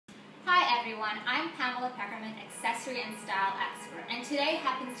everyone, I'm Pamela Pekkerman, accessory and style expert, and today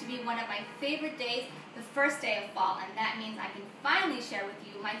happens to be one of my favorite days, the first day of fall, and that means I can finally share with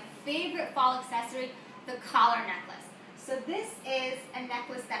you my favorite fall accessory, the collar necklace. So this is a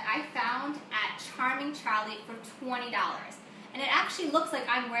necklace that I found at Charming Charlie for $20, and it actually looks like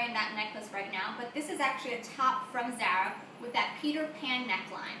I'm wearing that necklace right now, but this is actually a top from Zara with that Peter Pan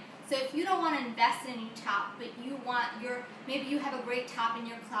neckline. So if you don't want to invest in a new top, but you want maybe you have a great top in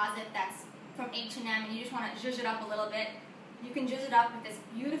your closet that's from H&M and you just want to zhuzh it up a little bit, you can zhuzh it up with this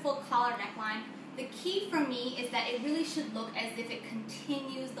beautiful collar neckline. The key for me is that it really should look as if it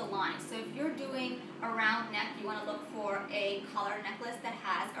continues the line. So if you're doing a round neck, you want to look for a collar necklace that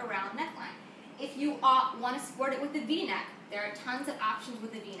has a round neckline. If you want to sport it with a V-neck, there are tons of options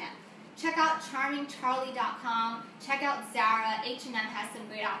with a V-neck. Check out CharmingCharlie.com, check out Zara, H&M has some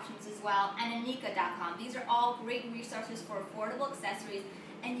great options as well, and Anika.com. These are all great resources for affordable accessories,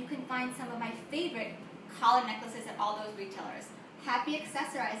 and you can find some of my favorite collar necklaces at all those retailers. Happy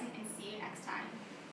accessorizing and see you next time.